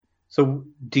So,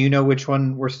 do you know which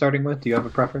one we're starting with? Do you have a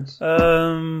preference?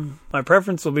 My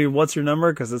preference will be what's your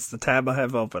number because it's the tab I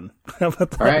have open. How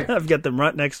about that? All right. I've got them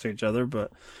right next to each other,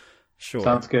 but sure.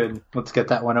 Sounds good. Let's get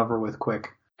that one over with quick.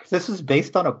 This is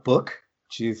based on a book?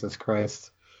 Jesus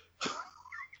Christ.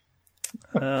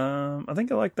 I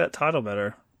think I like that title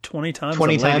better. 20 times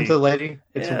 20 a lady. times a lady?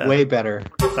 It's way better.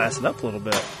 Class it up a little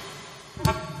bit.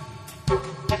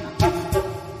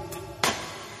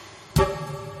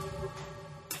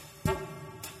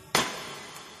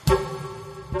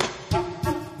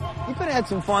 Had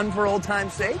some fun for old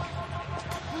time's sake?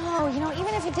 Oh,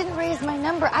 even if it didn't raise my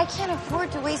number, I can't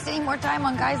afford to waste any more time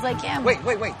on guys like him. Wait.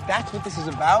 That's what this is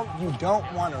about? You don't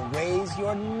want to raise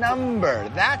your number.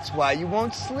 That's why you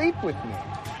won't sleep with me.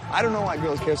 I don't know why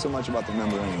girls care so much about the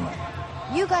number anymore.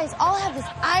 You guys all have this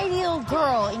ideal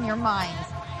girl in your minds.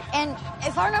 And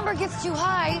if our number gets too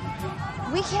high,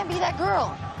 we can't be that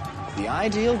girl. The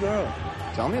ideal girl?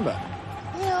 Tell me about it.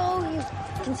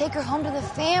 You can take her home to the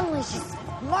family. She's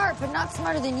smart, but not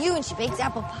smarter than you, and she bakes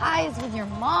apple pies with your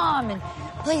mom and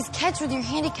plays catch with your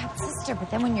handicapped sister.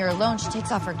 But then when you're alone, she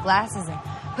takes off her glasses and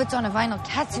puts on a vinyl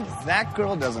catsuit. That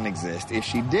girl doesn't exist. If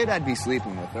she did, I'd be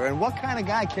sleeping with her. And what kind of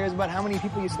guy cares about how many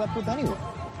people you slept with anyway?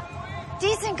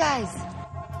 Decent guys.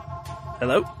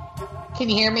 Hello? Can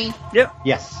you hear me? Yep.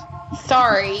 Yes.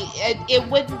 Sorry,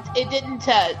 it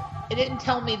didn't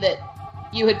tell me that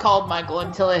you had called Michael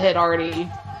until it had already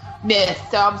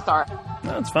missed. So I'm sorry.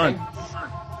 No, it's fine.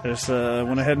 I just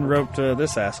went ahead and roped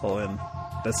this asshole in.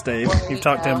 That's Dave. You've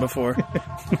talked to him before.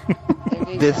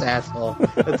 This asshole.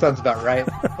 That sounds about right.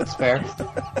 That's fair.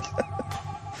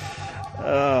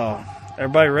 Oh,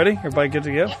 everybody ready? Everybody good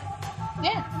to go?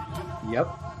 Yeah. Yep.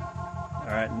 All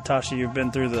right, Natasha, you've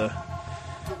been through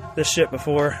this shit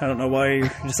before. I don't know why you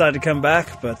decided to come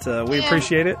back, but we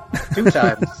appreciate it. 2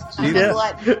 times.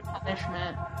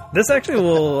 Punishment. This actually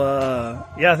will,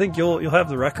 I think you'll have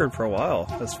the record for a while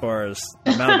as far as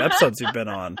the amount of episodes you've been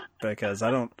on, because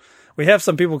we have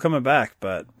some people coming back,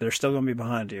 but they're still going to be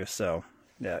behind you. So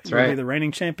yeah, you'll be the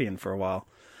reigning champion for a while.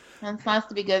 It's nice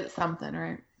to be good at something,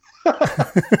 right?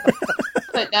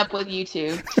 Putting up with you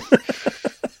two.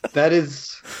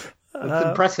 That's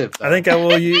impressive. Though. I think I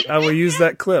will use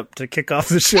that clip to kick off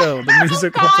the show. The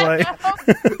music will play.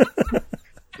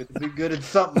 Good to be good at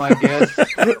something, I guess.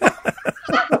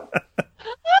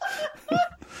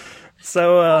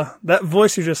 So that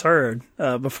voice you just heard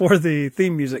before the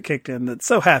theme music kicked in, that's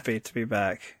so happy to be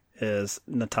back, is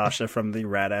Natasha from the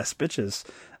Rad Ass Bitches,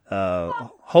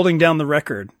 holding down the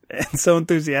record and so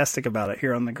enthusiastic about it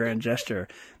here on the Grand Gesture.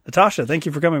 Natasha, thank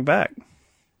you for coming back.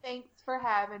 Thanks for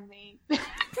having me.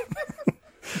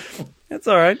 It's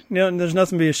all right. There's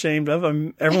nothing to be ashamed of.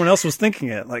 Everyone else was thinking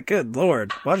it. Like, good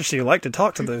Lord, why does she like to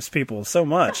talk to those people so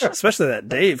much? Especially that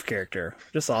Dave character.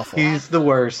 Just awful. He's the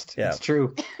worst. Yeah. It's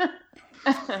true.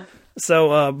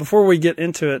 So before we get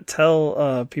into it,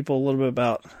 tell people a little bit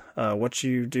about what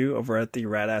you do over at the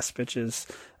Rad Ass Bitches,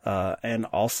 and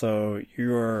also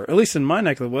you're, at least in my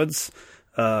neck of the woods,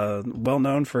 well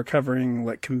known for covering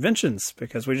like conventions,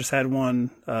 because we just had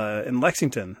one in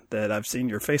Lexington that I've seen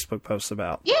your Facebook posts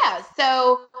about. Yeah,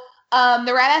 so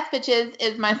the Rad Ass Bitches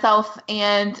is myself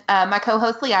and my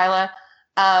co-host Leila.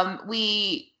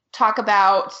 We talk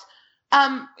about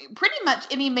pretty much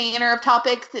any manner of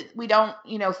topics that we don't,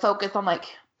 focus on like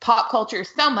pop culture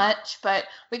so much, but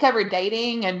we cover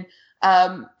dating and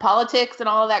politics and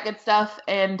all of that good stuff.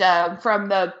 And from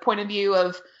the point of view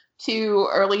of 2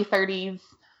 early 30s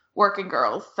working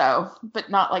girls. So, but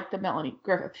not like the Melanie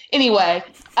Griffith. Anyway,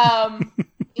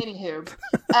 anywho,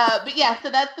 but yeah, so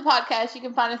that's the podcast. You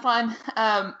can find us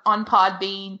on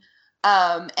Podbean.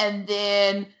 And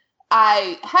then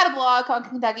I had a blog called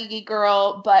Kentucky Geek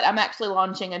Girl, but I'm actually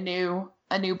launching a new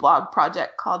blog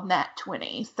project called Nat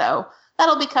 20. So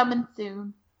that'll be coming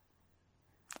soon.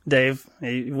 Dave,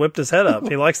 he whipped his head up.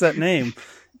 He likes that name.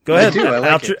 Go ahead.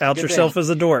 Out yourself as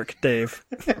a dork, Dave.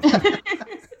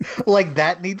 Like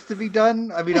that needs to be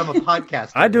done? I mean, I'm a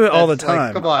podcaster. I do it all the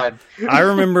time. Come on. I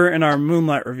remember in our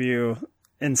Moonlight review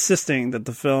insisting that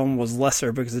the film was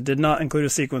lesser because it did not include a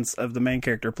sequence of the main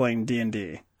character playing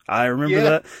D&D. I remember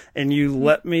that, and you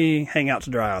let me hang out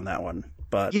to dry on that one.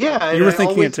 But you were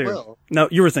thinking it too. Will. No,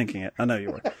 you were thinking it. I know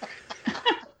you were.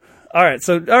 All right,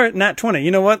 Nat 20.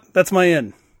 You know what? That's my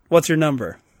in. What's your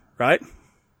number? Right?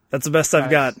 That's the best I've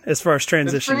got as far as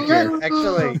transition here.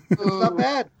 Actually, it's not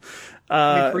bad.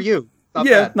 For you.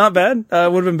 Not bad. Would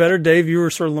have been better. Dave, you were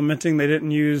sort of lamenting they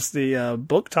didn't use the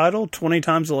book title, 20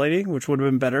 Times a Lady, which would have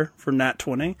been better for Nat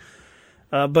 20.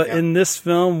 But in this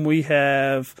film, we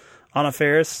have Anna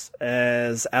Faris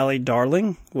as Allie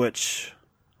Darling, which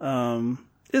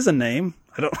is a name.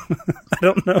 I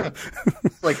don't know.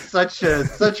 It's like such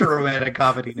a romantic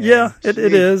comedy name. Yeah, it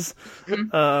Jeez. is.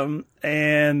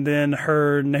 And then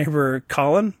her neighbor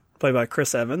Colin, played by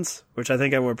Chris Evans, which I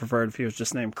think I would have preferred if he was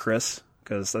just named Chris,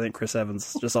 because I think Chris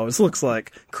Evans just always looks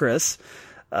like Chris.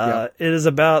 It is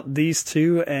about these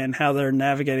two and how they're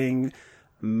navigating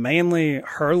mainly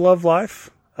her love life.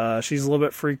 She's a little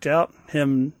bit freaked out,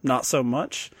 him not so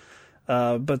much.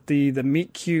 But the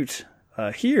meet cute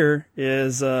here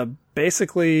is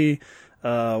basically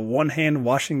one hand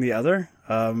washing the other.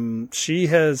 She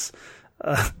has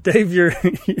Dave,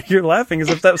 you're laughing as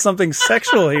if that was something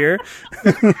sexual here.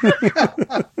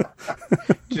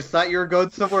 Just thought you were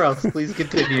going somewhere else. Please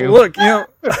continue. Look,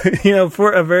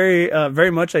 for a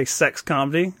very much a sex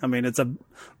comedy. I mean,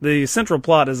 the central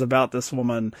plot is about this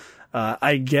woman,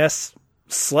 I guess,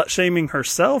 slut shaming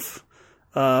herself,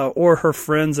 or her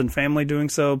friends and family doing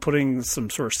so, putting some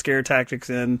sort of scare tactics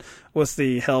in with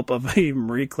the help of a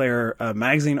Marie Claire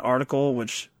magazine article,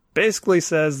 which basically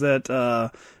says that,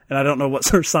 and I don't know what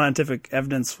sort of scientific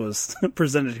evidence was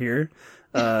presented here.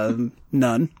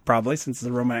 None, probably, since it's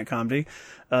a romantic comedy.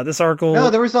 This article... No,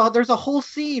 there's a whole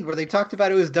scene where they talked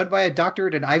about it was done by a doctor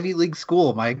at an Ivy League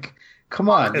school, Mike. Come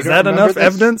on. Is that enough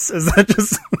evidence? Is that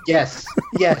just...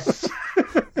 Yes.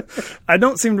 I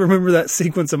don't seem to remember that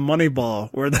sequence of Moneyball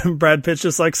where then Brad Pitt's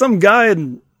just like, some guy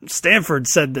in Stanford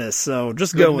said this, so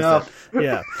just go with it.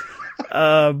 Yeah.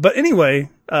 But anyway,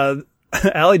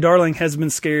 Allie Darling has been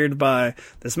scared by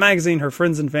this magazine, her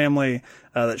friends and family,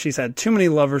 that she's had too many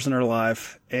lovers in her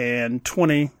life, and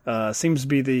 20 seems to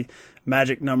be the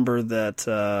magic number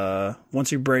that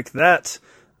once you break that,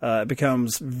 it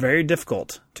becomes very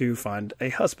difficult to find a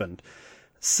husband.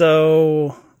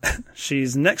 So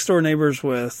she's next door neighbors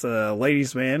with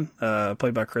Ladies Man,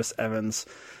 played by Chris Evans,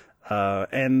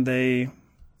 and they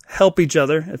help each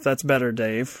other, if that's better,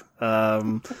 Dave.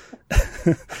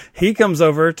 He comes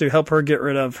over to help her get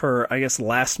rid of her, I guess,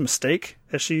 last mistake,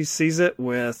 as she sees it,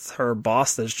 with her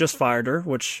boss that's just fired her,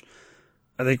 which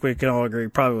I think we can all agree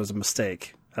probably was a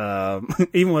mistake.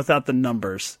 Even without the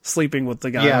numbers, sleeping with the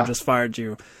guy who just fired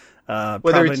you.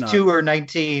 Whether it's not. 2 or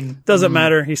 19. Doesn't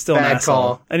matter. He's still an asshole.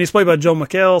 Call. And he's played by Joel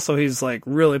McHale, so he's like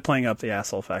really playing up the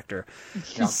asshole factor.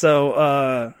 Yeah.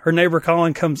 So her neighbor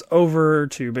Colin comes over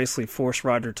to basically force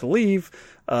Roger to leave.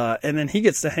 And then he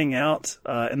gets to hang out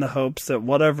in the hopes that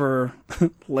whatever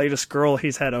latest girl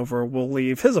he's had over will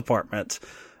leave his apartment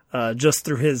just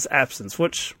through his absence,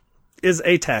 which is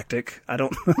a tactic. I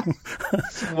don't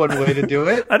one way to do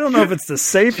it. I don't know if it's the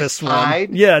safest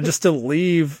one. Yeah, just to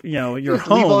leave, your just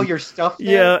home. Leave all your stuff there.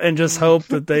 Yeah, and just hope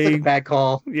that they like a bad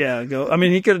call. Yeah, go. I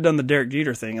mean, he could have done the Derek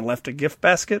Jeter thing and left a gift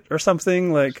basket or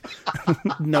something, like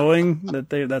knowing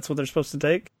that that's what they're supposed to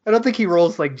take. I don't think he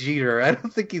rolls like Jeter. I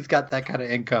don't think he's got that kind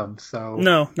of income. So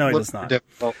no, he does not.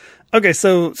 Difficult. Okay,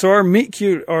 so our meet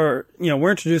cute are, we're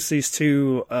introduced to these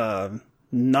two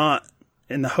not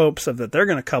in the hopes of that they're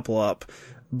going to couple up,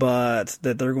 but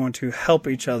that they're going to help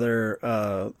each other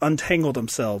untangle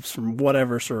themselves from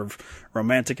whatever sort of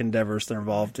romantic endeavors they're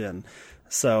involved in.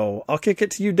 So I'll kick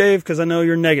it to you, Dave, because I know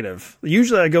you're negative.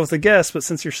 Usually I go with the guest, but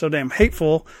since you're so damn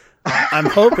hateful, I'm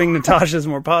hoping Natasha's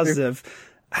more positive.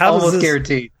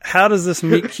 Guaranteed. How does this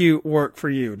meet cute work for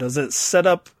you? Does it set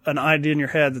up an idea in your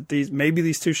head that maybe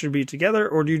these two should be together,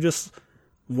 or do you just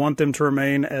want them to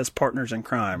remain as partners in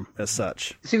crime as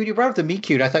such? See, when you brought up the meet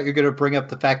cute, I thought you were going to bring up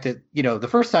the fact that, the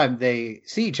first time they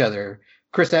see each other,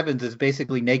 Chris Evans is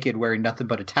basically naked wearing nothing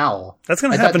but a towel. That's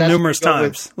going to happen numerous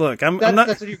times. Look, I'm not...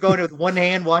 That's what you're going with. One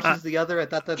hand washes the other. I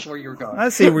thought that's where you were going. I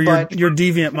see where your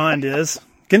deviant mind is.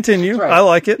 Continue. Right. I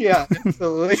like it. Yeah,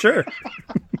 absolutely. Sure.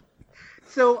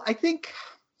 So I think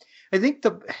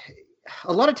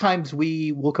a lot of times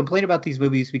we will complain about these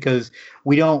movies because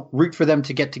we don't root for them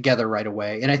to get together right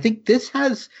away. And I think this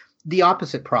has the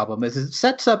opposite problem, is it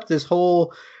sets up this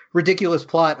whole ridiculous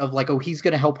plot of like, oh, he's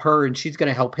going to help her and she's going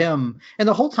to help him. And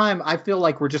the whole time I feel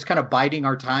like we're just kind of biding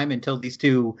our time until these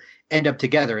two end up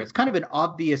together. It's kind of an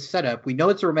obvious setup. We know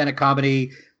it's a romantic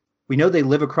comedy. We know they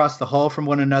live across the hall from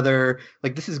one another.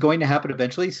 Like, this is going to happen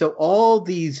eventually. So all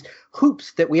these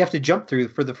hoops that we have to jump through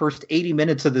for the first 80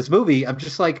 minutes of this movie, I'm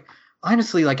just like,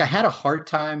 honestly, like, I had a hard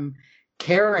time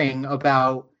caring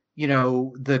about,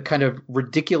 the kind of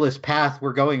ridiculous path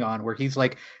we're going on, where he's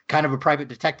like kind of a private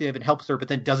detective and helps her, but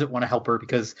then doesn't want to help her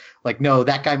because, like, no,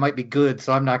 that guy might be good,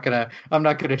 so I'm not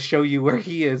gonna show you where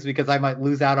he is because I might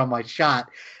lose out on my shot.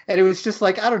 And it was just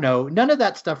like, I don't know, none of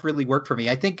that stuff really worked for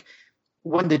me. I think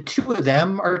when the two of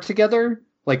them are together,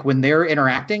 like when they're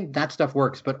interacting, that stuff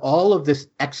works. But all of this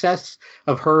excess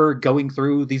of her going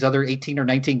through these other 18 or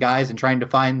 19 guys and trying to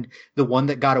find the one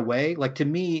that got away, like, to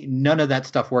me, none of that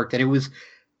stuff worked. And it was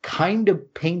kind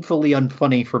of painfully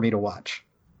unfunny for me to watch.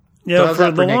 Yeah, So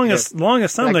for the negative?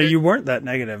 longest time there, Good? you weren't that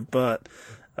negative, but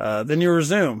then you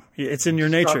resume. It's in your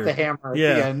Drop nature. the hammer at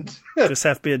Yeah. the end. Just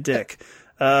have to be a dick.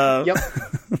 Yep.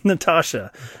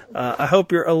 Natasha, I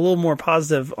hope you're a little more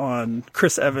positive on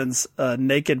Chris Evans'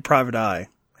 Naked Private Eye.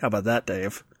 How about that,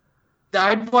 Dave?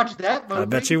 I'd watch that movie. I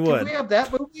bet you Do would. we have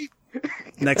that movie?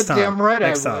 Next time. Damn right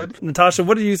Next I time. would. Natasha,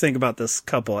 what do you think about this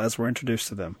couple as we're introduced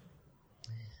to them?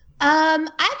 I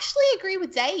actually agree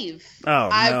with Dave. Oh,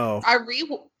 no.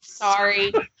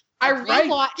 Sorry. I Right.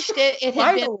 rewatched it.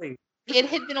 It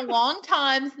had been a long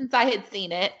time since I had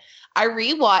seen it. I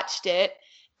rewatched it,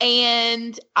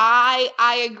 and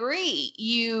I agree.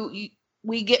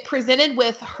 We get presented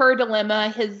with her dilemma,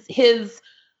 his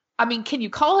I mean, can you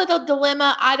call it a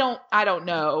dilemma? I don't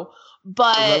know.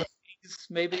 But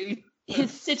maybe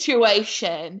his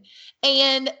situation,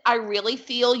 and I really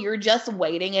feel you're just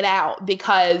waiting it out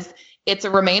because it's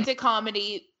a romantic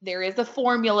comedy. There is a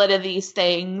formula to these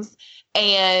things,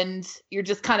 and you're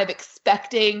just kind of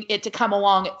expecting it to come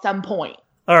along at some point.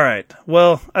 All right.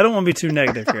 Well, I don't want to be too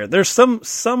negative here. There's some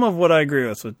of what I agree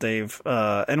with Dave,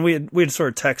 and we had sort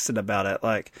of texted about it,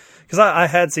 like, because I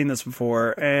had seen this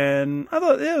before, and I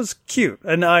thought it was cute,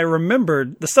 and I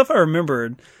remembered the stuff I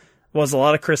remembered was a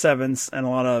lot of Chris Evans and a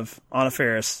lot of Anna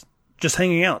Faris just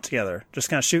hanging out together, just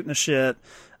kind of shooting the shit,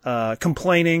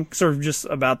 complaining sort of just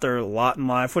about their lot in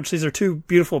life, which these are two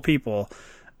beautiful people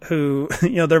who,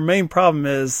 their main problem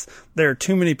is there are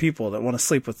too many people that want to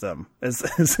sleep with them. Is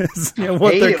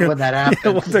what they're when that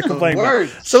happens. what they're complaining about.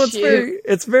 So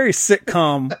it's very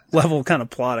sitcom level kind of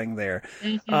plotting there.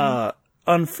 Mm-hmm.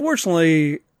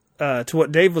 Unfortunately, to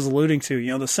what Dave was alluding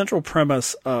to, the central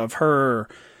premise of her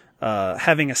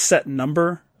having a set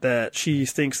number that she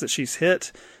thinks that she's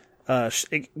hit,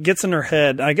 it gets in her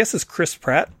head. I guess it's Chris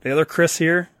Pratt, the other Chris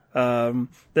here.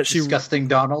 That she disgusting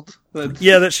Donald.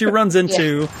 That she runs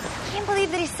into. I can't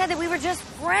believe that he said that we were just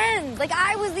friends. Like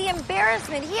I was the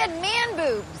embarrassment. He had man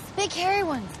boobs, big hairy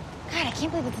ones. God, I can't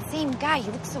believe it's the same guy.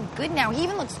 He looks so good now. He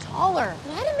even looks taller.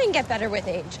 Let men get better with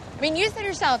age. I mean, you said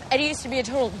yourself, Eddie used to be a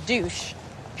total douche.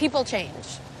 People change.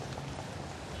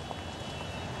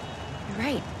 You're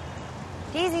right.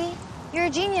 Daisy, you're a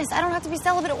genius. I don't have to be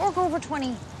celibate or go over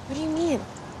 20. What do you mean?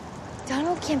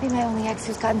 Donald can't be my only ex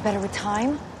who's gotten better with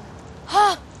time.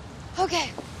 Huh. Okay.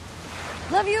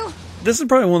 Love you. This is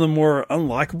probably one of the more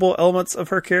unlikable elements of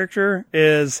her character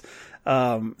is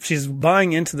she's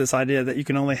buying into this idea that you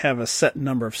can only have a set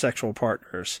number of sexual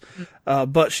partners.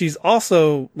 But she's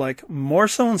also like more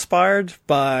so inspired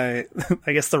by,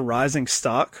 I guess, the rising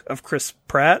stock of Chris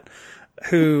Pratt,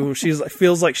 who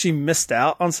feels like she missed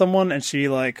out on someone and she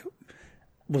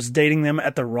was dating them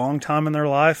at the wrong time in their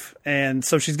life. And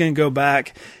so she's going to go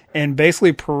back and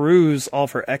basically peruse all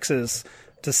of her exes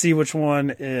to see which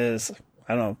one is,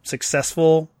 I don't know,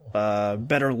 successful,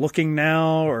 better looking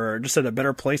now, or just at a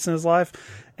better place in his life.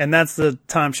 And that's the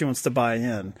time she wants to buy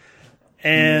in.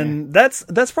 And that's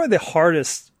probably the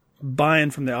hardest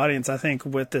buy-in from the audience, I think,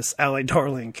 with this Ally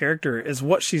Darling character, is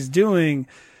what she's doing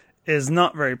is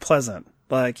not very pleasant.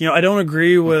 I don't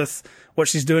agree with what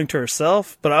she's doing to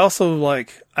herself, but I also I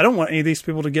don't want any of these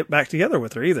people to get back together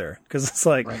with her either. Cause it's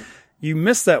you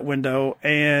missed that window,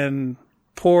 and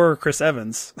poor Chris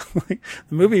Evans, the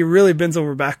movie really bends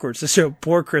over backwards to show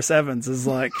poor Chris Evans is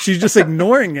she's just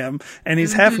ignoring him, and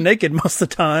he's half naked most of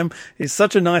the time. He's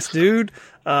such a nice dude.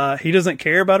 He doesn't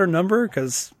care about her number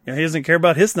because he doesn't care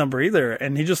about his number either.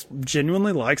 And he just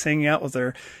genuinely likes hanging out with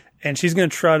her. And she's going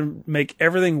to try to make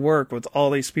everything work with all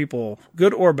these people,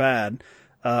 good or bad,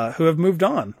 who have moved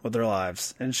on with their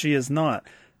lives. And she is not.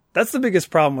 That's the biggest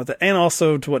problem with it. And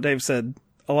also, to what Dave said,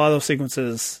 a lot of those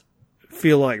sequences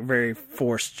feel like very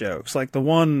forced jokes. Like the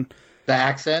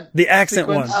accent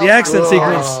sequence. one. The accent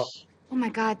sequence. Oh my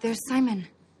God, there's Simon.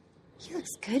 He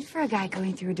looks good for a guy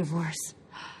going through a divorce.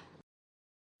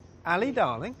 Ally,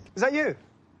 darling, is that you?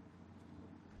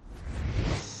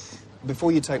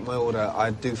 Before you take my order, I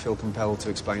do feel compelled to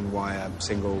explain why a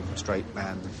single, straight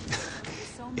man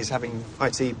is having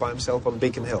high tea by himself on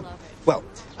Beacon Hill. Well,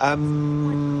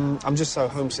 I'm just so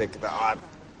homesick that I'd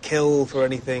kill for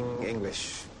anything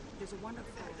English.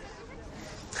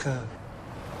 Simon,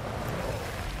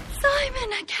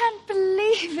 I can't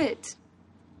believe it.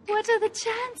 What are the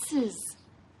chances?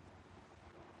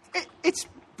 It's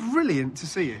brilliant to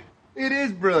see you. It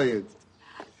is brilliant.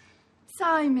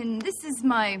 Simon, this is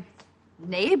my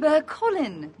neighbor,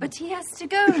 Colin, but he has to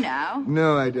go now.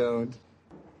 No, I don't.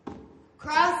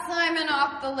 Cross Simon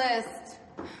off the list.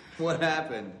 What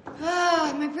happened?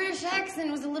 Oh, my British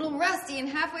accent was a little rusty, and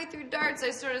halfway through darts, I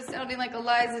started sounding like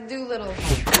Eliza Doolittle.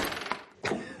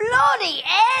 Bloody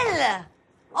hell!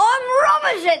 I'm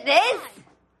rubbish at this.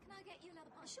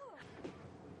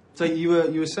 So you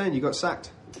were saying you got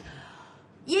sacked?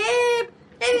 Yeah,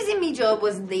 losing me job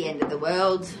wasn't the end of the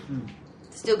world.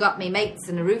 Still got me mates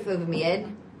and a roof over me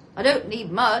head. I don't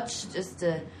need much, just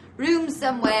a room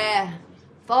somewhere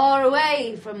far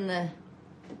away from the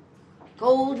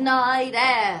cold night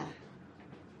air.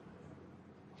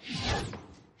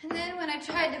 And then when I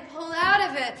tried to pull out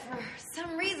of it, for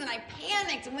some reason I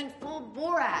panicked and went full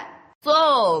Borat.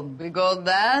 So, we go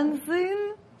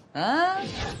dancing? Huh?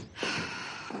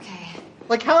 Okay.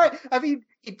 Like I mean,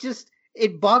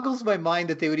 it boggles my mind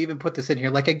that they would even put this in here.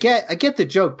 Like I get the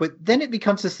joke, but then it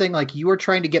becomes this thing like you are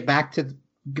trying to get back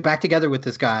together with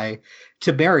this guy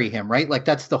to marry him, right? Like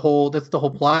that's the whole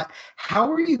plot.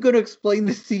 How are you going to explain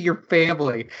this to your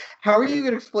family? How are you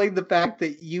going to explain the fact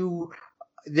that your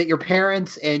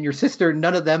parents and your sister,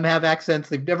 none of them have accents.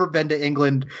 They've never been to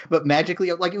England, but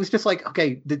magically, like, it was just like,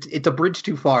 okay, it's a bridge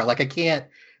too far. Like, I can't,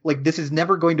 like, this is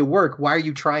never going to work. Why are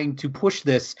you trying to push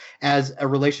this as a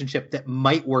relationship that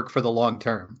might work for the long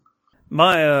term?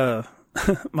 My,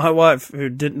 my wife, who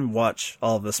didn't watch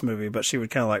all of this movie, but she would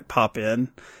kind of like pop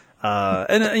in.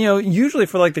 And usually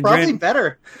for like the probably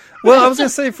better. Well, I was going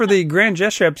to say for the grand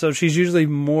gesture episode, she's usually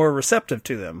more receptive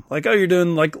to them. Like, oh, you're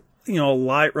doing like,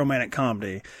 light romantic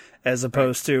comedy, as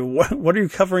opposed to what are you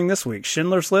covering this week?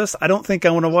 Schindler's List? I don't think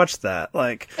I want to watch that.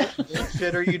 Like, what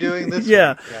shit are you doing this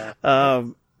yeah. week? Yeah.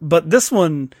 But this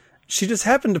one, she just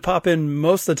happened to pop in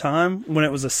most of the time when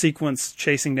it was a sequence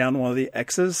chasing down one of the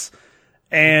exes.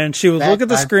 And she would look at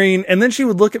the screen, and then she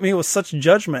would look at me with such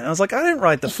judgment. I was like, I didn't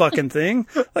write the fucking thing.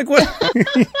 Like, what?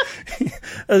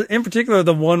 In particular,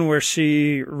 the one where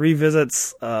she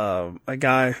revisits a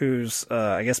guy who's,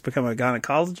 I guess, become a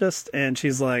gynecologist, and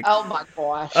she's like, oh my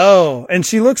gosh. Oh, and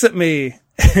she looks at me.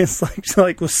 It's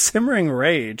like with simmering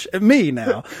rage at me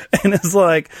now. And it's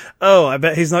like, oh, I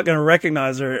bet he's not going to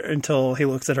recognize her until he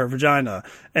looks at her vagina.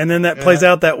 And then that plays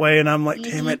out that way. And I'm like,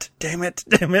 damn it.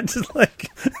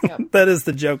 Like, that is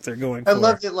the joke they're going for. I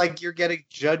love that, like, you're getting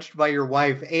judged by your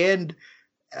wife and,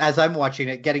 as I'm watching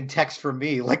it, getting text from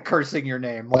me, like, cursing your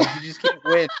name. Like, you just can't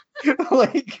win.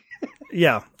 Like,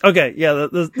 yeah. Okay. Yeah.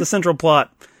 The central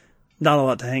plot, not a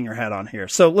lot to hang your hat on here.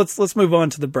 So let's move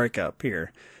on to the breakup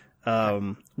here.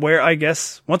 Where I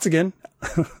guess, once again,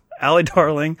 Allie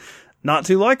Darling, not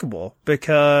too likable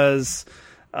because,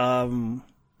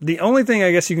 the only thing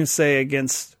I guess you can say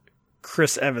against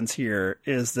Chris Evans here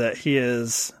is that he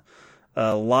has,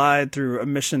 lied through a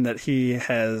mission that he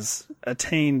has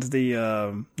attained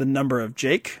the number of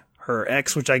Jake, her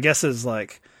ex, which I guess is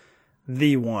like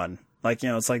the one, like,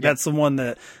 it's like, that's the one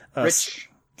that, rich.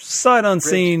 Sight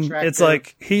unseen, it's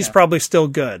like he's probably still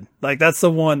good. Like that's the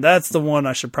one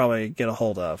I should probably get a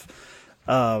hold of.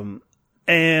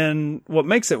 And what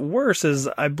makes it worse is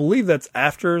I believe that's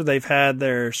after they've had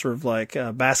their sort of like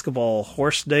basketball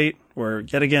horse date where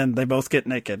yet again they both get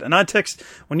naked. And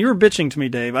when you were bitching to me,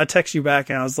 Dave, I text you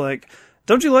back and I was like,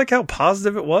 don't you like how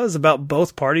positive it was about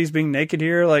both parties being naked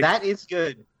here? Like that is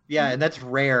good. Yeah, and that's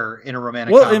rare in a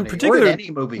romantic comedy. In particular, or in any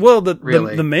movie. Well,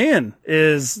 really. the man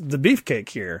is the beefcake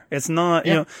here. It's not,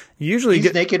 you usually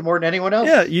he's naked more than anyone else.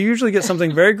 Yeah, you usually get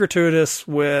something very gratuitous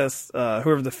with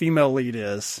whoever the female lead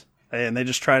is, and they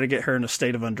just try to get her in a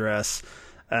state of undress.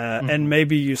 And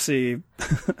maybe you see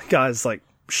guys like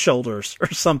shoulders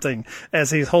or something as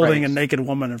he's holding a naked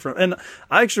woman in front. And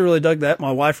I actually really dug that.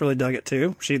 My wife really dug it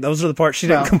too. Those are the parts she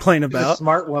didn't complain about. A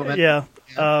smart woman. Yeah.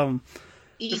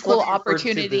 Equal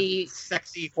opportunity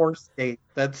sexy horse date.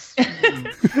 That's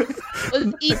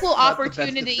was equal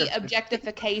opportunity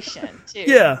objectication too.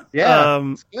 Yeah.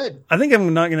 It's good. I think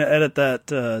I'm not going to edit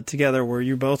that together where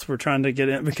you both were trying to get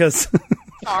in because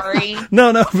sorry.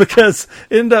 No, because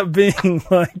it ended up being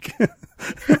like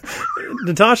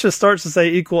Natasha starts to say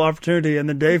equal opportunity and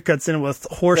then Dave cuts in with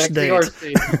horse sexy date. Horse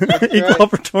date. Equal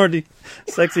opportunity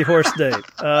sexy horse date.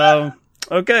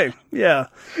 Okay, yeah.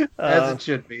 As it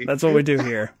should be. That's what we do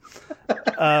here.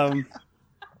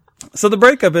 So the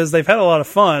breakup is they've had a lot of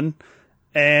fun,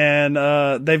 and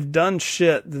they've done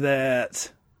shit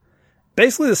that...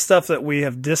 Basically the stuff that we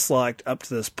have disliked up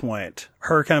to this point.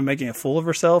 Her kind of making a fool of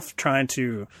herself, trying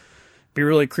to be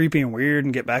really creepy and weird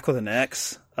and get back with an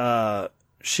ex.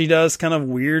 She does kind of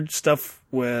weird stuff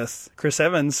with Chris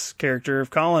Evans' character of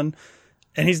Colin,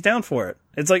 and he's down for it.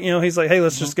 It's like, he's like, hey,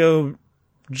 let's just go...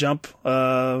 jump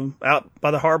out by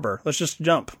the harbor. Let's just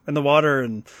jump in the water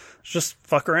and just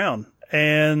fuck around.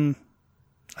 And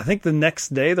I think the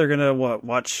next day they're gonna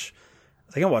watch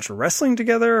wrestling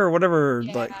together or whatever.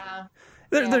 Yeah. Like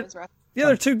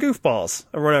they're two goofballs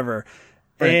or whatever.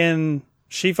 Right. And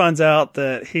she finds out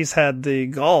that he's had the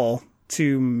gall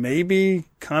to maybe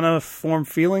kind of form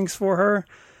feelings for her.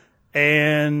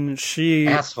 And she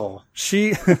that's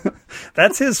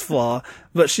his flaw,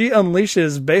 but she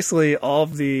unleashes basically all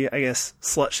of the, I guess,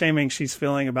 slut shaming she's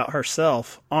feeling about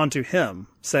herself onto him,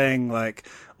 saying like,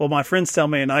 well, my friends tell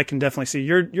me, and I can definitely see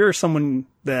you're someone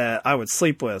that I would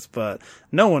sleep with, but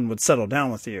no one would settle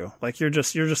down with you. Like you're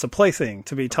just a plaything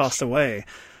to be tossed away.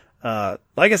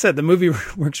 Like I said, the movie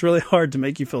works really hard to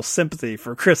make you feel sympathy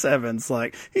for Chris Evans.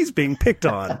 Like he's being picked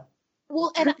on.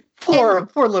 Well, and poor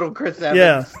little Chris Evans.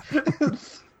 Yeah.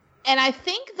 And I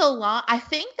think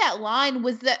that line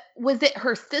was it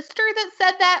her sister that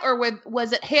said that, or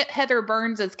was it Heather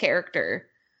Burns' character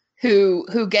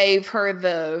who gave her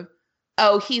the,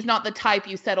 oh, he's not the type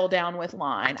you settle down with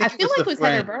line? I feel like it was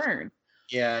Heather Burns.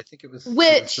 Yeah, I think it was.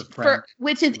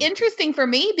 Which is interesting for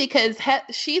me because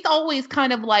she's always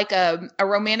kind of like a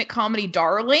romantic comedy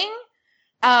darling.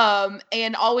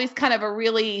 And always kind of a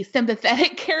really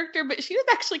sympathetic character, but she was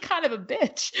actually kind of a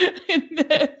bitch in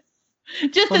this.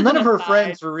 None of her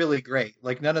friends were really great.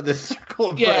 Like none of this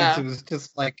circle of friends. It was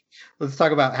just like, let's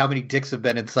talk about how many dicks have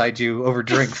been inside you over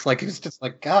drinks. Like it was just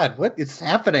like, God, what is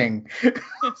happening?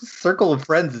 Circle of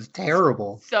friends is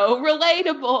terrible. So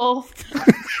relatable.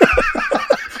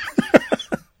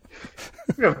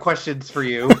 We have questions for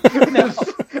you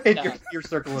in your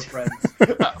circle of friends.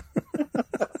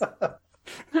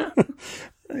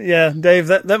 Yeah, Dave,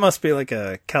 that must be like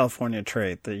a California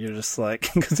trait that you're just like,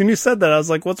 because when you said that, I was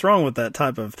like, what's wrong with that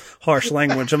type of harsh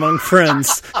language among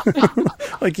friends?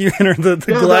 Like you enter the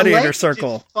gladiator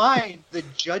circle. Is fine. The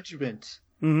judgment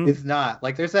is not.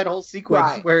 Like there's that whole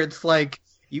sequence where it's like,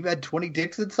 you've had 20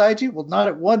 dicks inside you? Well, not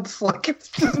at once. Like it's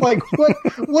just like,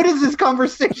 what is this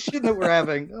conversation that we're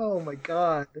having? Oh my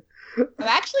God. I'm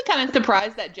actually kind of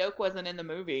surprised that joke wasn't in the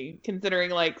movie,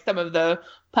 considering like some of the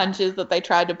punches that they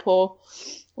tried to pull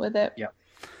with it. Yeah.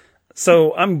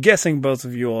 So I'm guessing both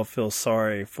of you all feel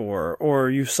sorry for, or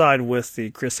you side with the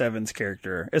Chris Evans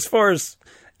character. As far as,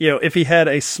 if he had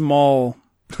a small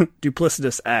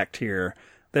duplicitous act here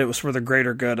that was for the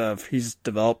greater good of, he's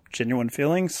developed genuine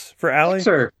feelings for Allie.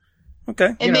 Sure.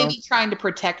 Okay. And maybe trying to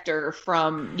protect her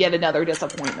from yet another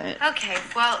disappointment. Okay,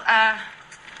 well,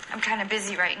 I'm kind of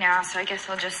busy right now, so I guess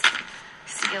I'll just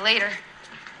see you later.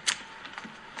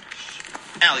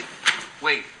 Allie,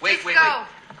 wait. Go.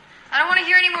 I don't want to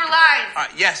hear any more lies.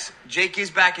 Yes, Jake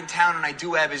is back in town, and I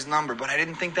do have his number, but I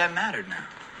didn't think that mattered now.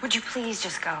 Would you please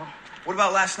just go? What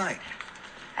about last night?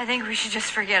 I think we should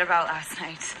just forget about last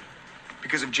night.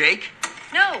 Because of Jake?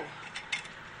 No.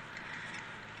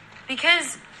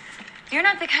 Because you're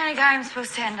not the kind of guy I'm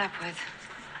supposed to end up with.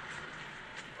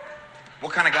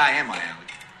 What kind of guy am I, Allie?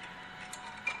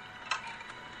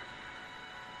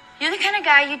 You're the kind of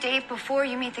guy you date before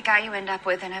you meet the guy you end up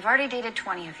with, and I've already dated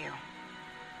 20 of you.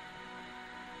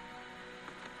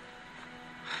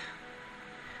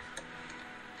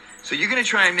 So you're going to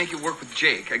try and make it work with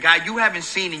Jake, a guy you haven't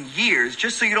seen in years,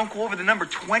 just so you don't go over the number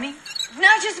 20? It's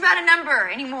not just about a number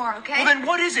anymore, okay? Well, then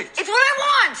what is it? It's what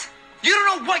I want! You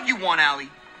don't know what you want, Allie.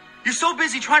 You're so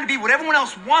busy trying to be what everyone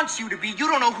else wants you to be, you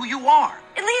don't know who you are.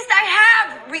 At least I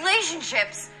have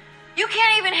relationships. You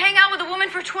can't even hang out with a woman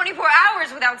for 24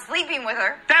 hours without sleeping with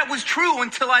her. That was true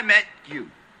until I met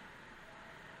you.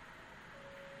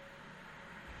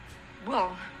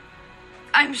 Well,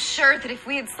 I'm sure that if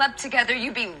we had slept together,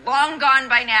 you'd be long gone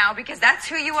by now, because that's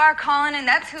who you are, Colin, and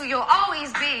that's who you'll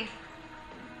always be.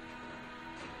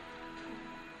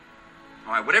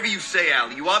 All right, whatever you say,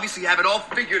 Allie, you obviously have it all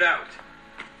figured out.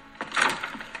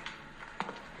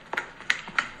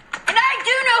 And I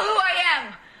do know who I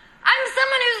am. I'm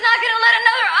someone who's not going to let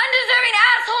another undeserving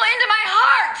asshole into my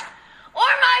heart or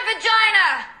my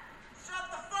vagina. Shut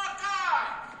the fuck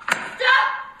up! Stop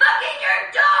fucking your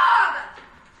dog!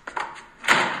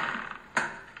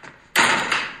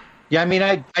 Yeah, I mean,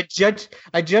 I judge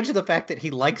the fact that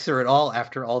he likes her at all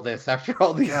after all this, after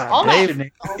all these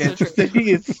that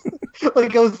he is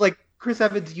like, I was like, Chris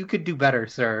Evans, you could do better,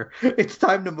 sir. It's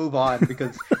time to move on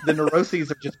because the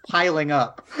neuroses are just piling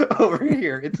up over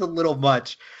here. It's a little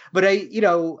much, but I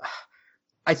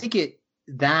think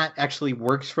that actually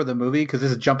works for the movie because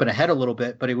this is jumping ahead a little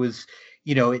bit, but it was,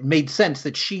 it made sense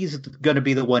that she's going to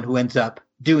be the one who ends up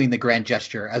doing the grand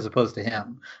gesture as opposed to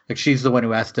him. Like she's the one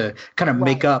who has to kind of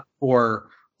make up for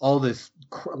all this,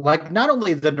 like not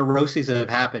only the neuroses that have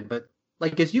happened, but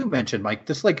like, as you mentioned, Mike,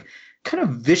 this like kind of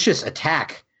vicious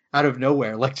attack out of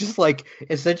nowhere. Like just like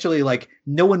essentially like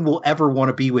no one will ever want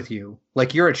to be with you.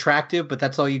 Like you're attractive, but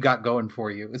that's all you got going for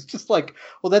you. It's just like,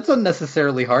 well, that's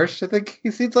unnecessarily harsh. I think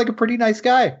he seems like a pretty nice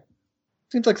guy.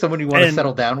 Seems like someone you want to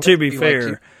settle down with. To be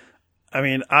fair, I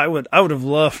mean, I would have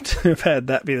loved to have had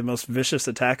that be the most vicious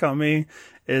attack on me.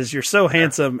 Is you're so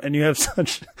handsome and you have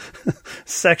such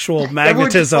sexual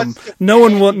magnetism. No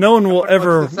one will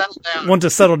ever want to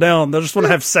settle down. They'll just want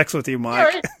to have sex with you,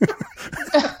 Mike.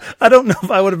 I don't know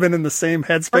if I would have been in the same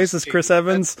headspace as Chris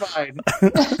Evans. I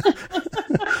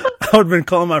would have been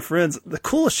calling my friends. The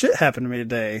coolest shit happened to me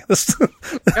today.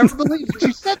 Never believed what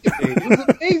you said to me. It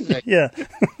was amazing. Yeah.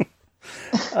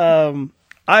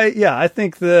 I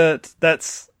think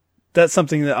that's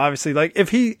something that obviously, like,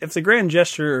 if the grand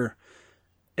gesture,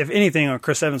 if anything on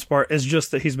Chris Evans' part, is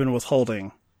just that he's been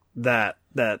withholding that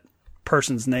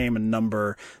person's name and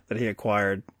number that he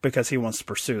acquired because he wants to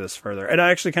pursue this further. And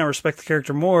I actually kind of respect the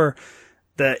character more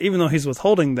that even though he's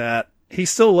withholding that,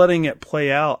 he's still letting it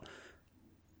play out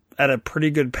at a pretty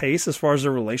good pace as far as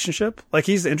their relationship. Like,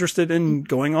 he's interested in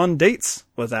going on dates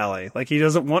with Allie. Like, he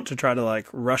doesn't want to try to, like,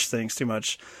 rush things too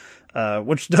much,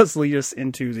 which does lead us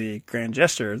into the grand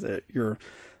gesture that you're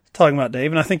talking about,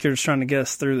 Dave. And I think you're just trying to get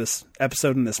us through this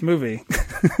episode in this movie.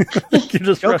 You're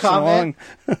just rushing along.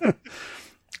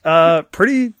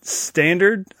 Pretty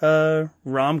standard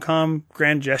rom-com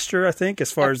grand gesture, I think,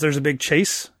 as far as there's a big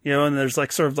chase, and there's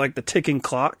like sort of like the ticking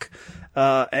clock.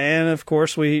 And of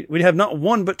course we have not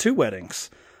one but two weddings.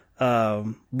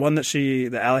 One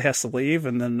that Allie has to leave,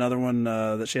 and then another one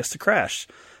that she has to crash.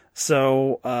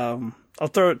 So I'll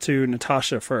throw it to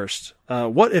Natasha first.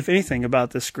 What, if anything,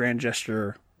 about this grand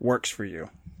gesture works for you?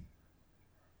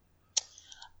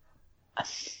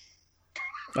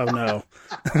 Oh no.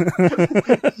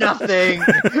 Nothing.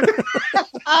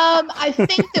 I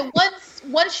think that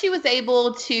once she was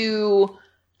able to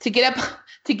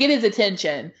get his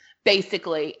attention,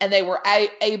 basically, and they were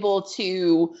able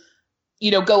to,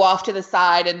 go off to the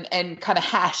side and kind of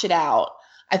hash it out,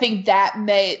 I think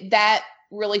that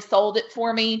really sold it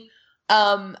for me.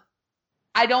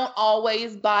 I don't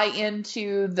always buy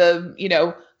into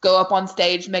the, go up on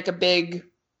stage, make a big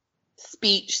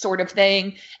speech sort of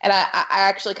thing. And I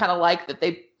actually kind of like that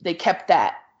they kept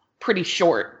that pretty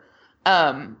short.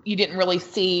 You didn't really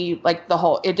see like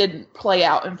it didn't play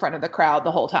out in front of the crowd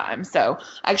the whole time. So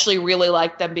I actually really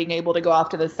like them being able to go off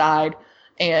to the side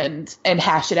and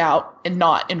hash it out and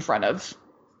not in front of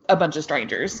a bunch of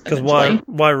strangers. Because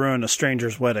why ruin a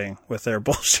stranger's wedding with their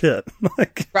bullshit?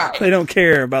 Like, right. They don't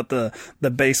care about the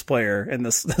bass player in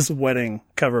this wedding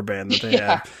cover band that they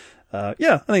have. I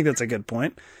think that's a good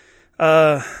point.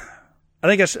 I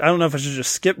don't know if I should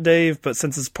just skip Dave, but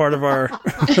since it's part of our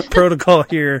protocol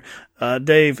here,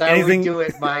 Dave, anything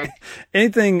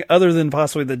other than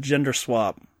possibly the gender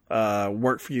swap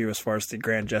work for you as far as the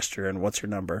grand gesture, and what's your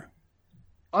number?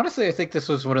 Honestly, I think this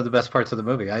was one of the best parts of the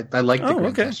movie. I like the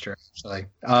grand gesture, actually.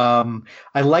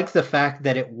 I like the fact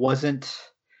that it wasn't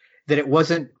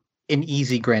an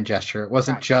easy grand gesture. It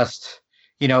wasn't just,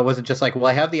 it wasn't just like, well,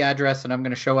 I have the address and I'm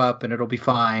going to show up and it'll be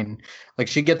fine. Like,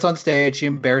 she gets on stage, she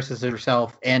embarrasses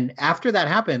herself, and after that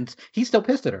happens, he's still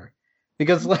pissed at her.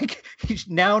 Because, like,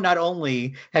 now not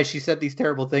only has she said these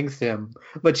terrible things to him,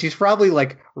 but she's probably,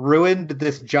 like, ruined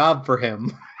this job for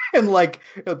him. And, like,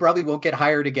 probably won't get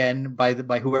hired again by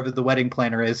whoever the wedding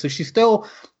planner is. So she still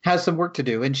has some work to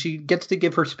do. And she gets to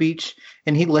give her speech,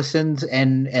 and he listens,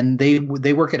 and they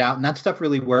work it out. And that stuff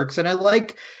really works. And I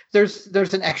like there's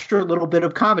an extra little bit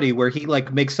of comedy where he,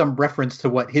 like, makes some reference to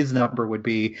what his number would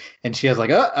be. And she has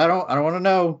like, I don't want to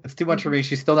know. It's too much for me.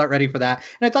 She's still not ready for that.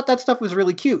 And I thought that stuff was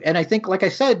really cute. And I think, like I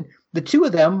said, the two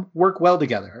of them work well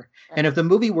together. And if the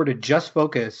movie were to just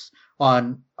focus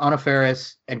on Anna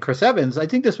Faris and Chris Evans, I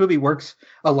think this movie works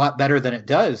a lot better than it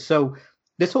does. So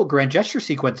this whole grand gesture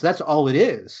sequence, that's all it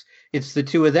is. It's the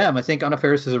two of them. I think Anna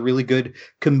Faris is a really good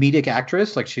comedic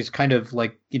actress. Like, she's kind of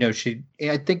like,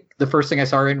 I think the first thing I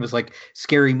saw her in was like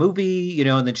Scary Movie,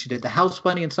 and then she did The House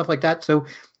Bunny and stuff like that. So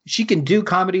she can do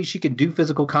comedy. She can do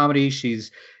physical comedy.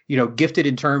 She's, gifted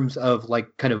in terms of like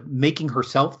kind of making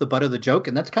herself the butt of the joke.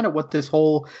 And that's kind of what this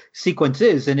whole sequence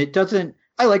is. And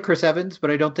I like Chris Evans,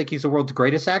 but I don't think he's the world's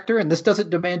greatest actor, and this doesn't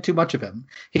demand too much of him.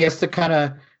 He has to kind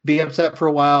of be upset for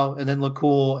a while and then look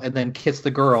cool and then kiss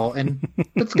the girl, and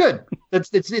that's good.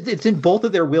 It's in both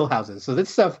of their wheelhouses.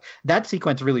 So that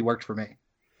sequence really worked for me.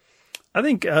 I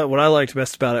think what I liked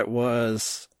best about it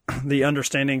was the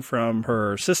understanding from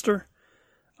her sister.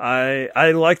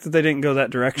 I liked that they didn't go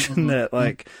that direction. That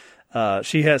like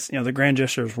she has, the grand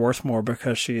gesture is worth more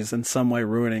because she's in some way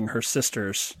ruining her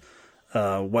sister's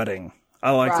wedding.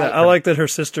 I like that. I like that her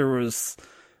sister was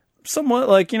somewhat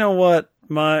like,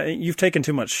 you've taken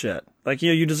too much shit. Like,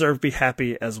 you deserve to be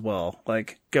happy as well.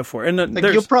 Like, go for it. And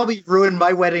you'll probably ruin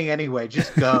my wedding anyway.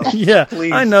 Just go. Yeah,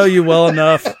 please. I know you well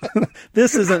enough.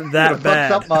 This isn't that bad.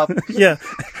 Fuck something up. Yeah,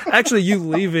 Actually, you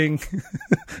leaving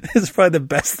is probably the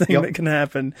best thing that can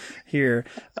happen here.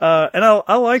 And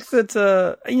I like that,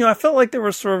 I felt like there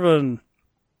was sort of an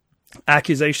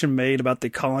accusation made about the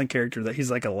Colin character that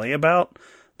he's like a layabout,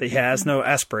 that he has no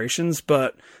aspirations,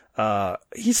 but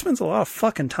he spends a lot of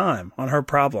fucking time on her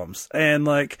problems. And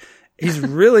like, he's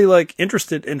really like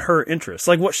interested in her interests,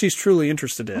 like what she's truly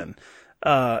interested in.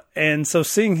 And so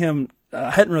seeing him,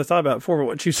 I hadn't really thought about it before, but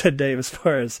what you said, Dave, as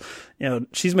far as,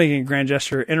 she's making a grand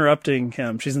gesture, interrupting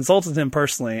him. She's insulted him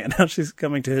personally, and now she's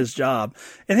coming to his job.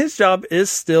 And his job is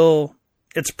still,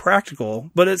 it's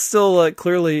practical, but it's still like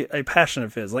clearly a passion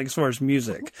of his, like as far as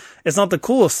music. It's not the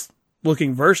coolest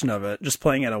looking version of it, just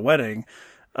playing at a wedding.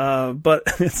 But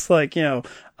it's like,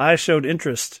 I showed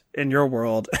interest in your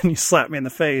world and you slapped me in the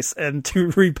face, and to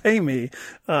repay me,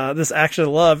 this action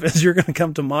of love is you're going to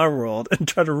come to my world and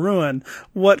try to ruin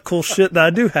what cool shit that I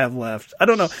do have left. I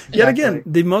don't know. Yet again,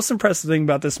 the most impressive thing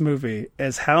about this movie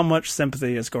is how much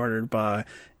sympathy is garnered by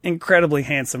incredibly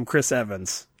handsome Chris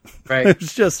Evans. Right.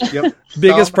 It's just,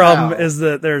 biggest problem is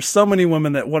that there's so many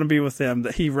women that want to be with him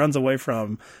that he runs away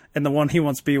from, and the one he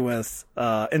wants to be with,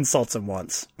 insults him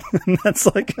once. And that's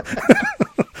like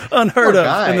unheard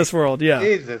of in this world. Yeah.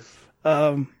 Jesus.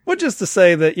 Which is to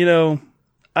say that,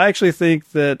 I actually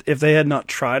think that if they had not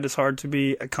tried as hard to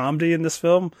be a comedy in this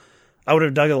film, I would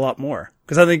have dug it a lot more.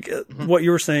 Because I think what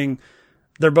you were saying,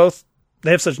 they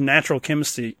have such natural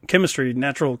chemistry,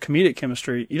 natural comedic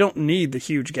chemistry. You don't need the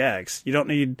huge gags. You don't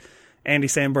need Andy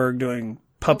Samberg doing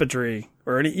puppetry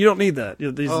or you don't need that.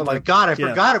 My God, I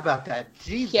forgot about that.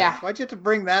 Jesus, why'd you have to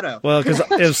bring that up? Well, because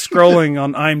it was scrolling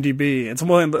on IMDb. It's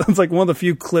like one of the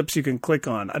few clips you can click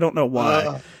on. I don't know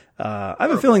why. I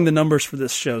have a feeling the numbers for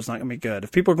this show is not going to be good.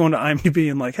 If people are going to IMDb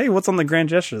and like, hey, what's on the grand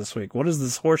gesture this week? What is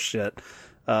this horse shit?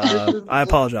 I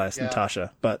apologize,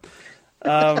 Natasha, but.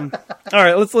 All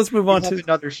right, let's move on to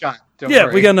another shot.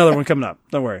 We got another one coming up.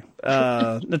 Don't worry.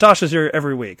 Natasha's here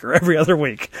every week or every other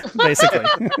week, basically.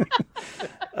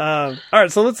 All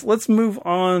right, so let's move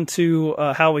on to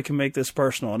how we can make this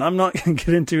personal. And I'm not going to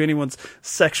get into anyone's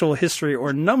sexual history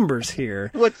or numbers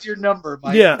here. What's your number,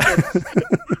 Mike? Yeah.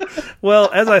 Well,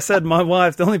 as I said, my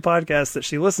wife, the only podcast that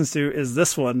she listens to is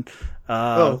this one.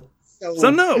 So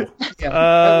no.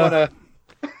 Yeah,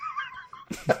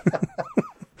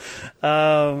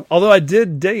 I although I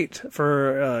did date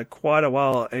for quite a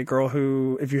while a girl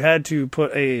who, if you had to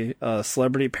put a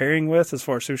celebrity pairing with as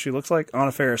far as who she looks like,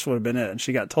 Anna Faris would have been it, and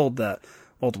she got told that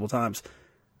multiple times.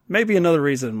 Maybe another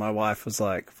reason my wife was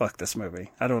like, "Fuck this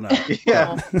movie." I don't know.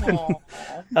 Yeah.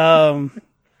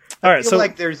 All right, I feel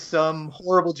like there's some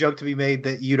horrible joke to be made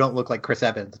that you don't look like Chris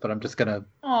Evans, but I'm just gonna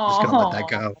let that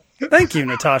go. Thank you,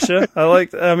 Natasha.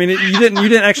 You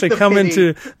didn't actually come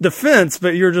into defense,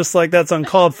 but you're just like, that's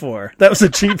uncalled for. That was a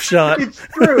cheap shot. It's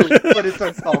true, but it's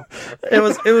uncalled for. It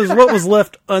was what was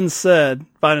left unsaid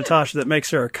by Natasha that makes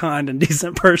her a kind and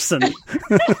decent person.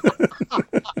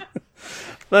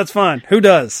 That's fine. Who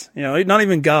does? Not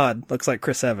even God looks like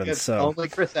Chris Evans. It's so only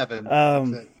Chris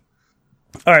Evans.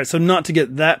 All right, so not to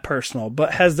get that personal,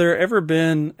 but has there ever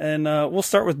been, and we'll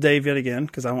start with Dave yet again,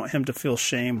 because I want him to feel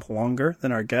shame longer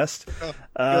than our guest.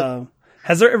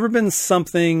 Has there ever been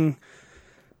something,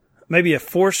 maybe a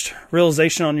forced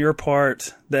realization on your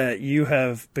part that you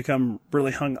have become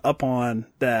really hung up on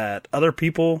that other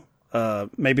people,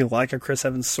 maybe like a Chris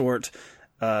Evans sort,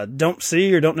 don't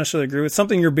see or don't necessarily agree with?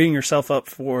 Something you're beating yourself up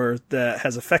for that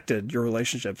has affected your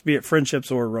relationships, be it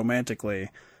friendships or romantically,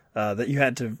 that you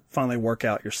had to finally work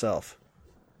out yourself?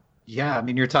 Yeah, I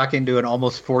mean, you're talking to an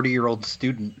almost 40-year-old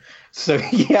student. So,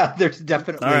 yeah, there's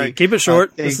definitely... All right, keep it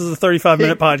short. This is a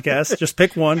 35-minute podcast. Just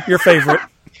pick one, your favorite.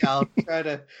 Yeah, I'll try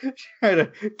to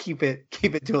keep it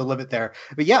to a limit there.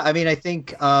 But yeah, I mean, I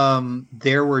think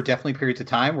there were definitely periods of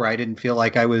time where I didn't feel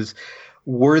like I was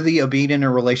worthy of being in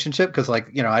a relationship because,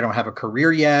 like, I don't have a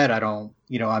career yet. I don't,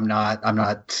 I'm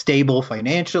not stable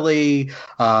financially.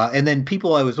 And then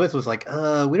people I was with was like,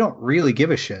 we don't really give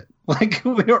a shit. Like,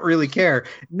 we don't really care.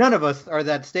 None of us are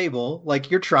that stable. Like,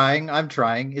 you're trying, I'm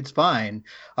trying. It's fine.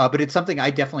 But it's something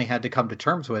I definitely had to come to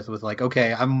terms with like,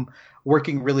 okay, I'm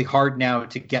working really hard now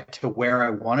to get to where I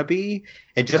want to be.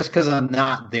 And just because I'm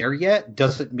not there yet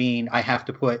doesn't mean I have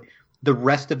to put the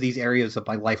rest of these areas of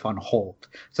my life on hold.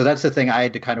 So that's the thing I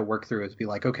had to kind of work through, is be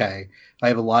like, okay, I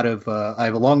have a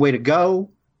long way to go,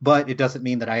 but it doesn't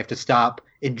mean that I have to stop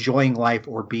enjoying life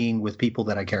or being with people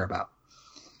that I care about.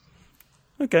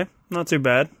 Okay, not too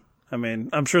bad. I mean,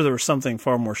 I'm sure there was something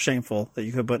far more shameful that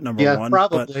you could put number one. Yeah,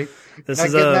 probably. But this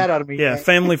is a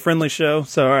family-friendly show.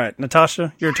 So, all right,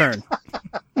 Natasha, your turn.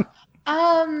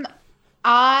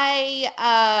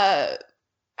 I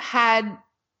had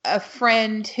a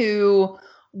friend who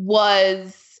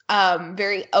was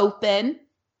very open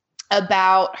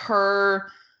about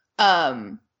her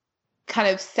kind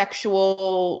of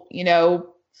sexual,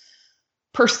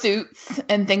 pursuits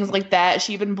and things like that.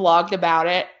 She even blogged about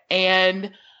it.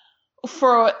 And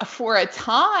for a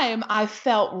time, I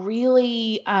felt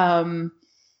really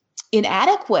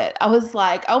inadequate. I was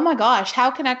like, oh my gosh,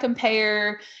 how can I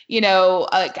compare?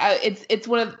 It's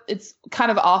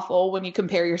kind of awful when you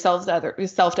compare yourself to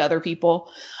other people.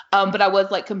 But I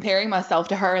was like comparing myself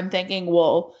to her and thinking,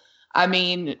 well, I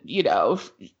mean,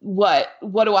 what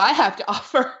do I have to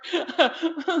offer?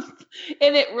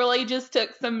 And it really just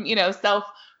took some,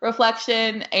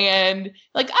 self-reflection and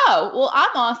like, oh, well, I'm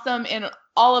awesome in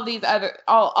all of these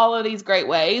all of these great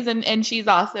ways. And she's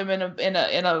awesome in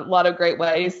a lot of great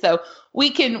ways. So we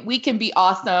can be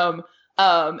awesome,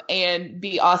 and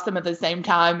be awesome at the same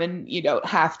time. And you don't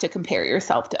have to compare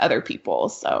yourself to other people.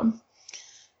 So,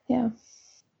 yeah.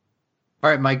 All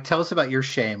right, Mike, tell us about your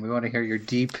shame. We want to hear your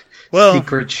deep,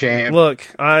 secret shame. Look,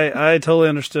 I totally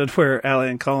understood where Allie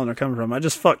and Colin are coming from. I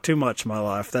just fucked too much in my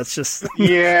life. That's just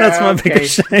that's my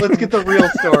biggest shame. Let's get the real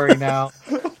story now.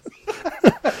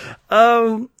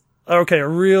 Okay, a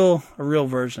real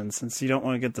version. Since you don't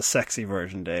want to get the sexy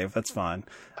version, Dave, that's fine.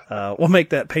 We'll make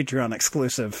that Patreon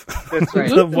exclusive. That's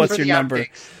right. What's your number?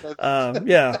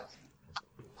 Yeah.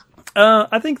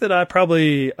 I think that I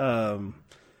probably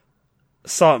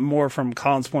saw it more from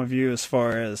Colin's point of view, as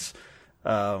far as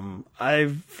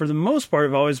I've, for the most part,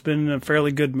 have always been in a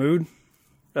fairly good mood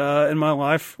in my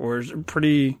life, or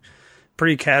pretty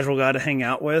casual guy to hang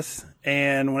out with.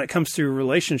 And when it comes to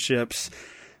relationships,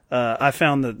 I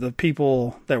found that the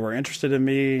people that were interested in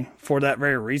me for that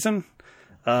very reason,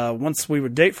 once we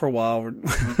would date for a while,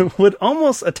 would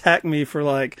almost attack me for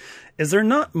like, is there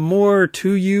not more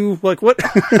to you? Like, what?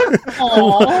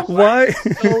 Why?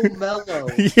 So mellow.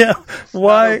 Yeah.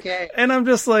 Why? Okay. And I'm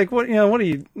just like, what are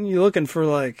you looking for?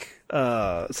 Like,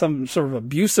 some sort of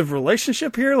abusive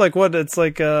relationship here? Like what? It's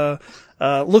like,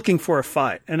 looking for a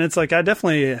fight. And it's like, I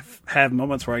definitely have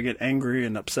moments where I get angry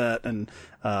and upset, and,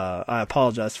 I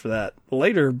apologize for that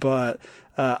later, but,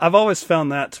 I've always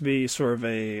found that to be sort of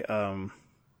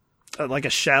like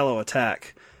a shallow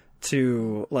attack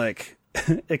to like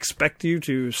expect you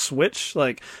to switch.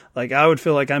 Like I would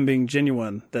feel like I'm being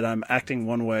genuine, that I'm acting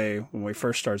one way when we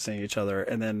first started seeing each other,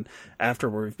 and then after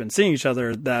we've been seeing each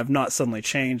other, that I've not suddenly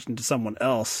changed into someone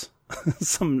else,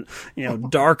 some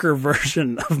darker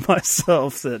version of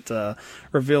myself that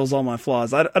reveals all my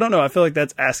flaws. I don't know. I feel like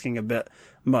that's asking a bit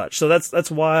much. So that's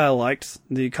why I liked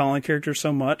the Colin character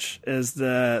so much, is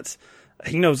that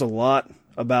he knows a lot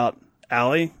about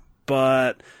Allie,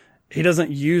 but he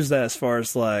doesn't use that as far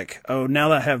as like, oh, now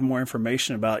that I have more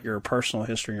information about your personal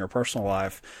history and your personal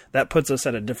life, that puts us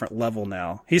at a different level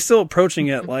now. He's still approaching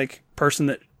it like person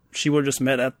that she would have just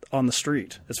met on the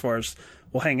street, as far as,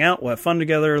 we'll hang out, we'll have fun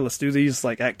together, let's do these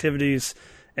like activities,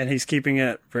 and he's keeping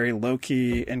it very low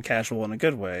key and casual in a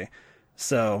good way.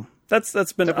 So that's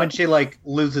been. But when she like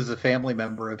loses a family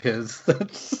member of his,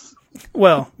 that's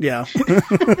well, yeah.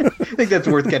 I think that's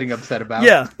worth getting upset about.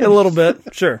 Yeah, a little bit,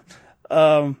 sure.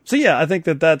 So yeah, I think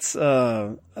that's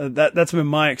been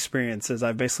my experience. Is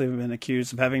I've basically been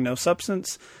accused of having no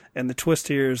substance, and the twist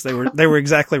here is they were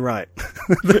exactly right.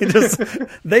 they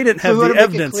didn't have the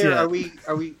evidence yet. Are we?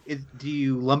 Do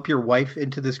you lump your wife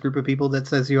into this group of people that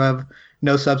says you have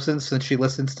no substance since she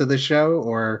listens to this show,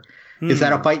 or is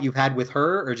that a fight you've had with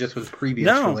her, or just with previous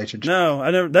relationships?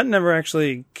 No, that never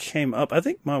actually came up. I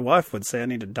think my wife would say I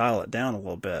need to dial it down a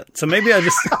little bit. So maybe I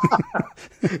just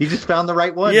you just found the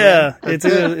right one. Yeah,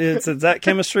 it's that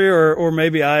chemistry, or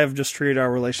maybe I have just treated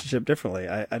our relationship differently.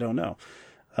 I don't know.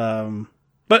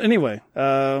 But anyway,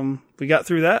 we got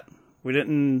through that. We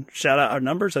didn't shout out our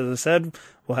numbers. As I said,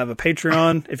 we'll have a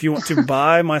Patreon. If you want to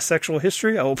buy my sexual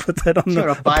history, I will put that on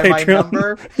the buy Patreon. My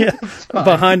number? Yeah,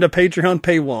 behind a Patreon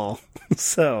paywall.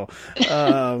 So,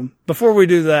 before we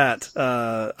do that,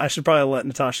 I should probably let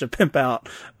Natasha pimp out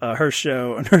her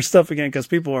show and her stuff again, because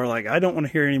people are like, I don't want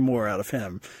to hear any more out of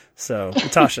him. So,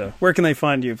 Natasha, where can they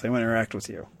find you if they want to interact with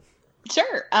you?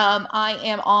 Sure. I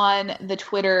am on the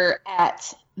Twitter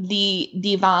at the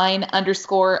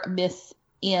divine_Miss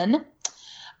N.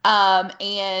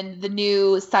 And the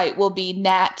new site will be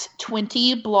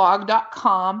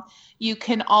nat20blog.com. You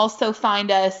can also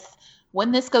find us,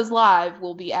 when this goes live,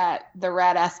 we'll be at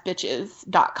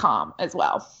theradassbitches.com as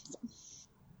well.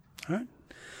 All right.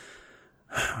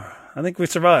 I think we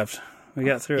survived. We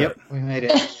got through it. We made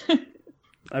it.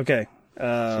 Okay.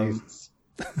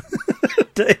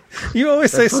 Dave, Dave, you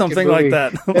always say something like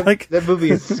that. Like that movie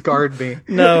has scarred me.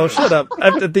 No, shut up.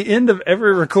 At the end of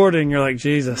every recording, you're like,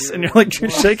 Jesus. And you're like, you're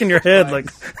shaking your head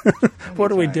like,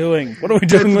 what are we doing? What are we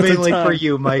doing with the time? That's mainly for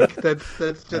you, Mike. That's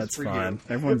just for fine. you.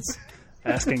 Everyone's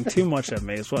asking too much of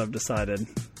me is what I've decided.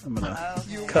 I'm going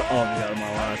to cut all of you out of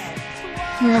my life.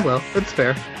 Yeah, well, that's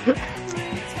fair. You're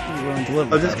willing to live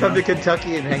I'll with just that, come huh? to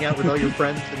Kentucky and hang out with all your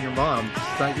friends and your mom.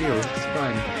 It's not you. It's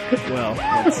fine. Well,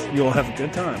 you'll have a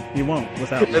good time. You won't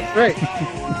without me. That's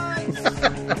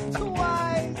right.